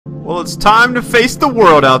Well, it's time to face the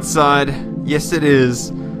world outside. Yes, it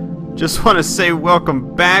is. Just want to say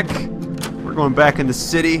welcome back. We're going back in the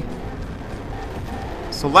city.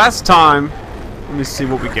 So last time, let me see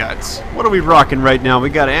what we got. What are we rocking right now? We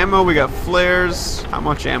got ammo, we got flares. How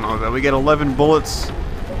much ammo though? We got 11 bullets.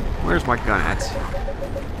 Where's my gun at?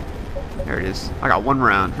 There it is. I got 1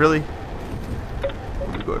 round. Really?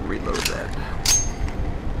 Let me go ahead and reload that.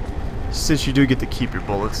 Since you do get to keep your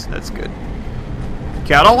bullets, that's good.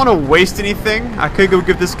 Okay, I don't want to waste anything. I could go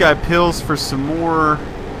give this guy pills for some more.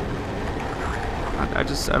 I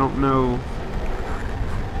don't know.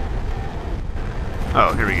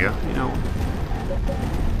 Oh, here we go. You know,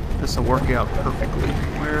 this will work out perfectly.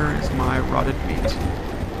 Where is my rotted meat?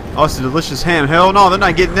 Oh, it's a delicious ham. Hell no, they're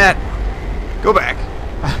not getting that. Go back.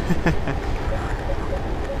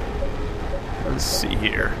 Let's see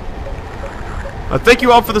here. Thank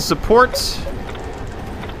you all for the support.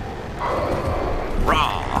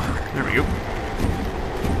 Raw. There we go.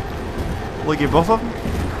 Will I get both of them?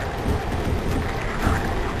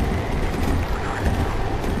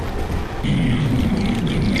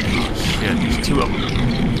 Oh shit, there's 2 of them.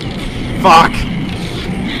 Fuck!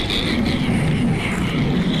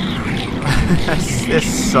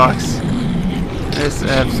 This sucks. This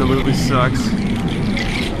absolutely sucks.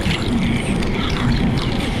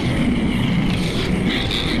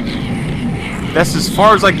 That's as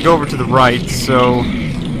far as I can go over to the right, so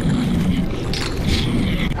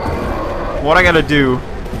what I gotta do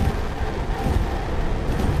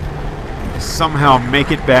is somehow make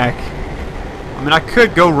it back. I mean, I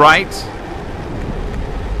could go right.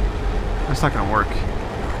 That's not gonna work.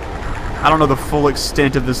 I don't know the full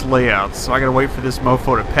extent of this layout, so I gotta wait for this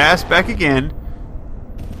mofo to pass back again.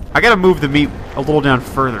 I gotta move the meat a little down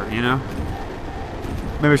further, you know?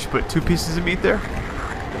 Maybe I should put 2 pieces of meat there?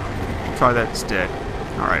 Try that instead.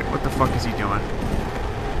 Alright, what the fuck is he doing?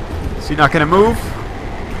 Is he not gonna move?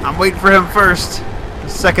 I'm waiting for him first. The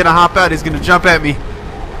second I hop out, he's gonna jump at me.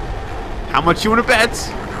 How much you wanna bet?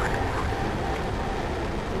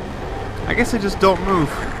 I guess I just don't move.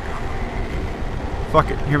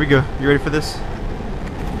 Fuck it, here we go. You ready for this?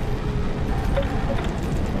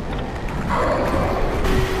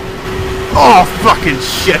 Oh, fucking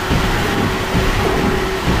shit!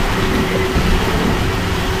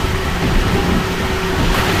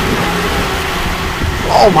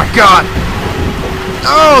 Oh my god!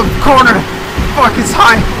 Oh, corner! Fuck, it's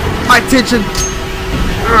high tension!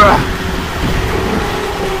 Ugh.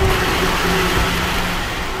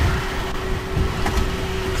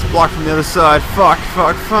 It's blocked from the other side. Fuck,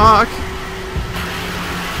 fuck, fuck!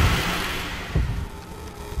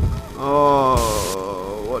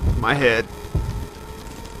 Oh, what? My head.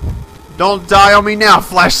 Don't die on me now,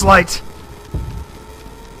 flashlight!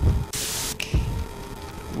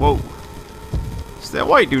 Whoa. That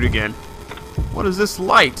white dude again. What is this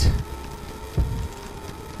light?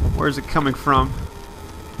 Where is it coming from?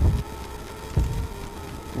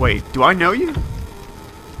 Wait, do I know you?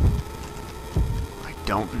 I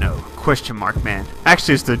don't know. Question mark man.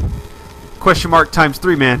 Actually, it's the question mark times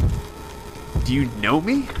 3 man. Do you know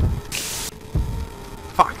me?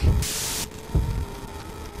 Fuck.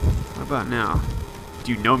 What about now?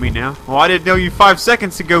 Do you know me now? Well, I didn't know you 5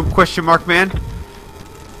 seconds ago, question mark man.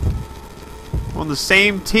 On the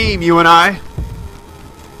same team, you and I.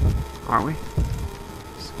 Aren't we?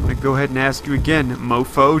 So I'm gonna go ahead and ask you again,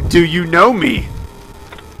 mofo. Do you know me?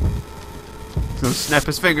 He's gonna snap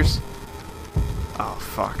his fingers. Oh,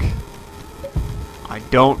 fuck. I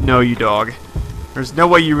don't know you, dog. There's no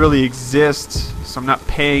way you really exist, so I'm not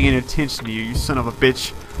paying any attention to you, you son of a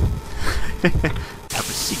bitch. Have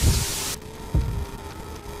a seat.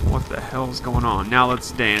 What the hell is going on? Now let's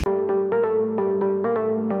dance.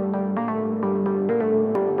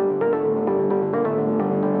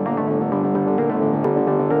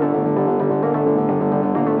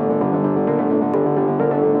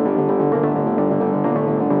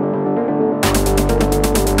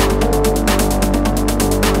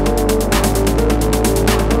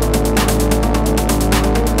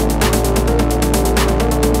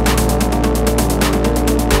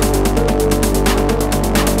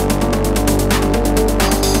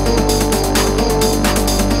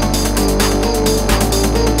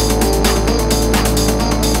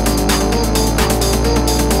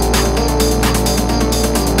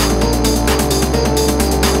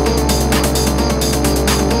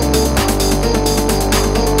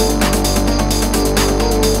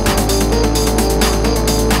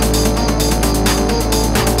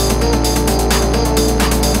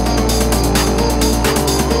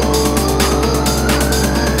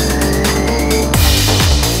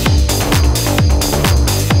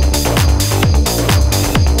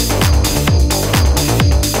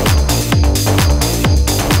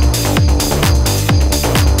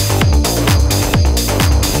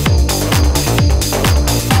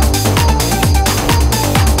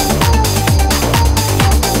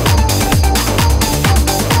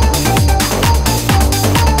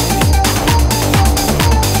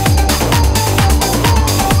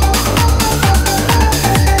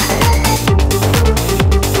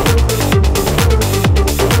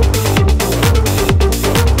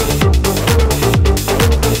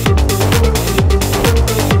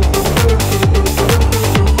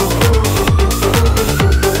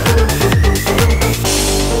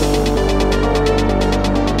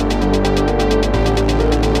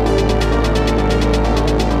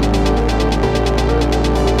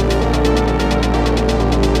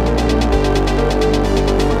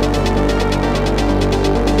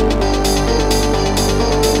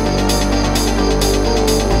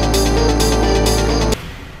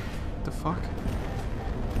 fuck?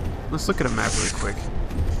 Let's look at a map really quick.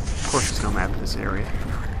 Of course there's no map in this area.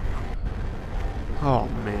 Oh,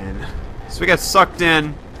 man. So we got sucked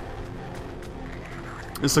in.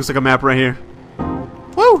 This looks like a map right here.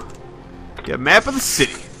 Woo! Get a map of the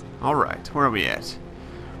city. Alright, where are we at?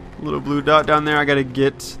 A little blue dot down there I gotta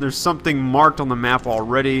get. There's something marked on the map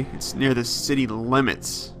already. It's near the city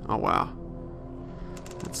limits. Oh, wow.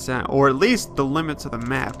 That's or at least the limits of the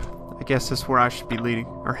map. I guess that's where I should be leading.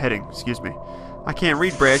 Or heading, excuse me. I can't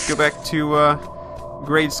read, Brad. Go back to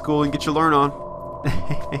grade school and get your learn on.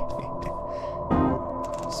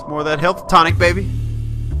 Some more of that health tonic, baby.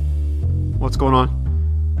 What's going on?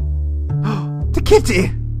 The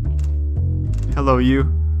kitty! Hello, you.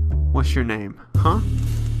 What's your name? Huh?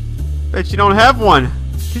 Bet you don't have one.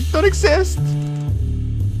 You don't exist.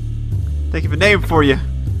 Think of a name for you.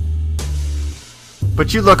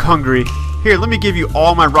 But you look hungry. Here, let me give you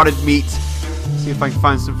all my rotted meat. See if I can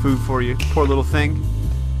find some food for you. Poor little thing.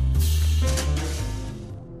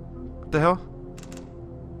 What the hell?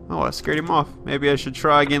 Oh, I scared him off. Maybe I should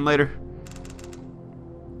try again later.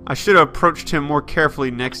 I should have approached him more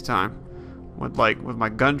carefully next time. With my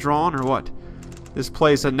gun drawn or what? This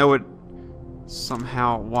place, I know it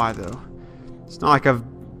somehow. Why though? It's not like I've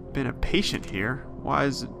been a patient here. Why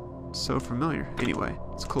is it so familiar? Anyway,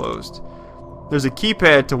 it's closed. There's a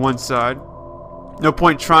keypad to one side. No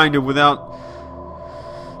point trying without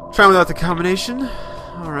the combination.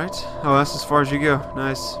 All right. Oh, that's as far as you go.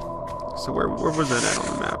 Nice. So where was that at on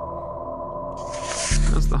the map?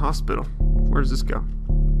 That's the hospital. Where does this go?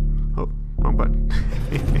 Oh, wrong button.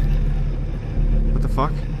 What the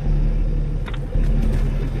fuck?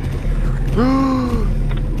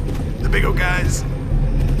 The big old guys.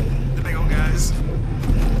 The big old guys.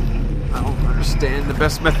 I don't understand the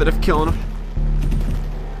best method of killing them.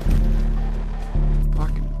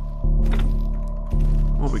 Fucking.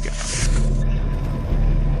 What we got?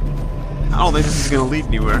 I don't think this is gonna lead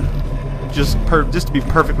anywhere. Just to be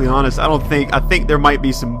perfectly honest, I think there might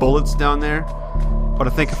be some bullets down there, but I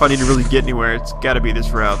think if I need to really get anywhere, it's got to be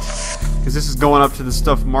this route, because this is going up to the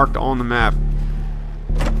stuff marked on the map.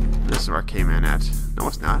 This is where I came in at. No,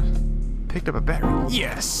 it's not. Picked up a battery.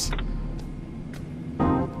 Yes.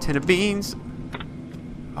 10 of beans.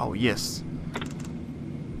 Oh yes.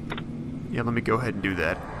 Yeah, let me go ahead and do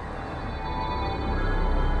that.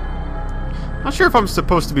 Not sure if I'm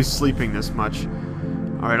supposed to be sleeping this much.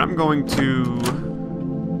 Alright, I'm going to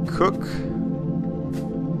cook.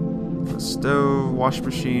 A stove, wash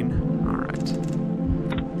machine. Alright.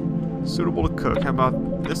 Suitable to cook. How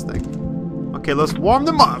about this thing? Okay, let's warm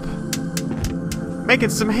them up. Making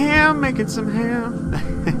some ham, making some ham.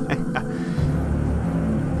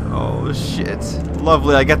 Oh shit.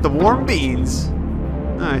 Lovely, I got the warm beans.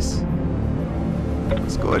 Nice.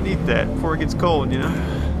 Let's go ahead and eat that before it gets cold, you know?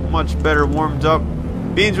 Much better warmed up.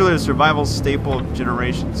 Beans really a survival staple of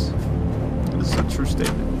generations. This is a true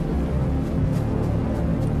statement.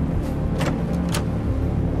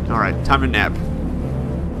 Alright, time to nap.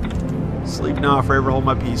 Sleep now if I ever hold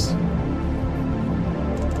my peace.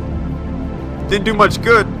 Didn't do much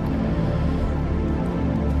good.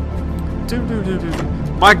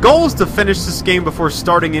 My goal is to finish this game before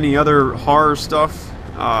starting any other horror stuff.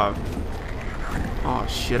 Oh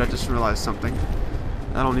shit, I just realized something.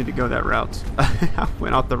 I don't need to go that route. I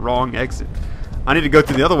went out the wrong exit. I need to go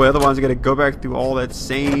through the other way, otherwise I gotta go back through all that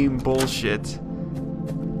same bullshit.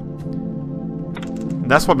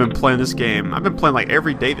 And that's why I've been playing this game. I've been playing like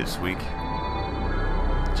every day this week.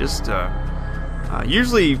 Just,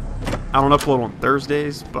 usually I don't upload on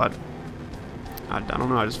Thursdays, but I don't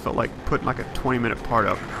know, I just felt like putting like a 20-minute part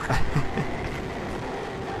up.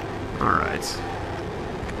 Alright.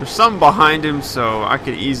 There's something behind him, so I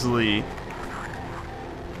could easily...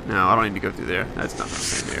 No, I don't need to go through there. That's not the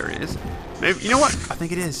same area, is it? Maybe, you know what? I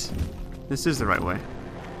think it is. This is the right way.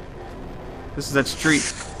 This is that street.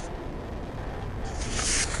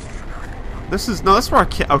 This is... No, that's where I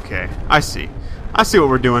can't... Okay, I see. I see what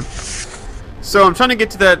we're doing. So, I'm trying to get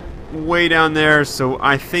to that way down there, so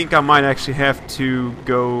I think I might actually have to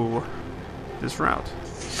go this route.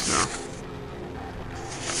 So...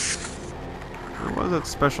 What was that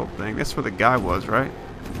special thing? That's where the guy was, right?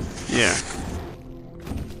 Yeah.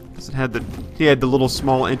 It had he had the little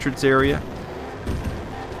small entrance area.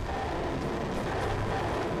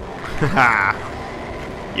 Haha.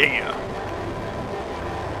 Yeah.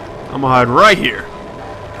 I'm gonna hide right here.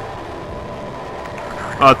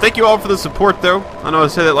 Thank you all for the support, though. I know I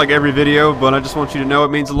say that like every video, but I just want you to know it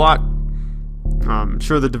means a lot. I'm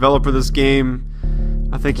sure the developer of this game,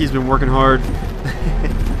 I think he's been working hard.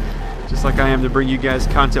 Just like I am to bring you guys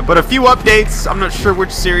content. But a few updates. I'm not sure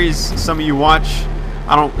which series some of you watch.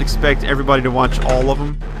 I don't expect everybody to watch all of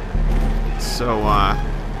them. So,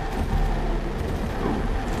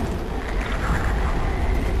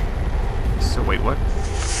 So, wait, what?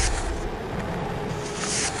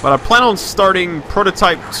 But I plan on starting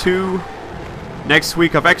Prototype 2 next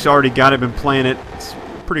week. I've actually already got it, been playing it. It's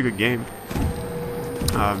a pretty good game.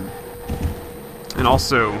 And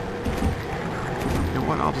also, you know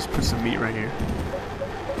what? I'll just put some meat right here.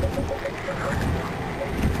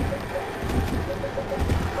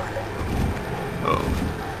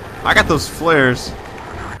 Oh, I got those flares.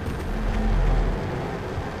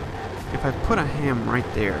 If I put a ham right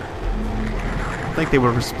there, I think they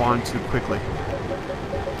would respond too quickly.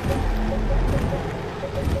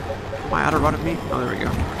 Am I out of rotted meat? Oh, there we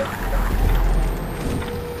go.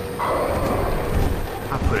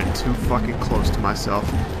 I put it too fucking close to myself.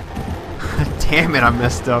 Damn it, I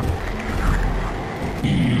messed up. I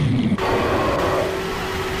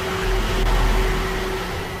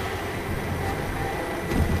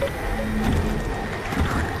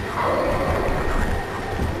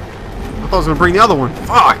thought I was gonna bring the other one.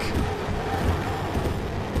 Fuck!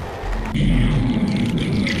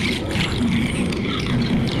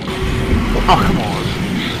 Oh, come on.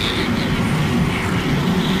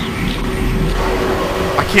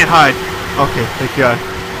 I can't hide. Okay, thank God.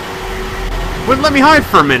 Wouldn't let me hide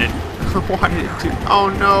for a minute. Why did it do? Oh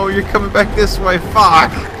no, you're coming back this way.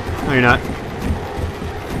 Fuck. No, you're not.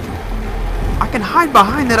 I can hide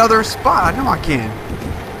behind that other spot. I know I can.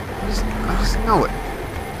 I just know it.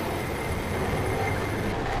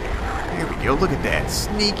 There we go. Look at that.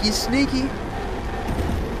 Sneaky, sneaky.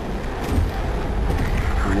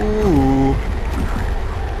 Ooh.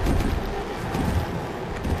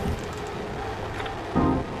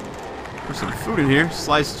 There's some food in here.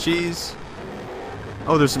 Sliced cheese.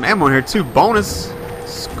 Oh, there's some ammo in here too. Bonus.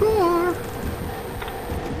 Score.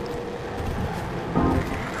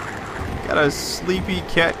 Got a Sleepy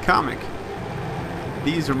Cat comic.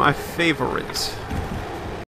 These are my favorite.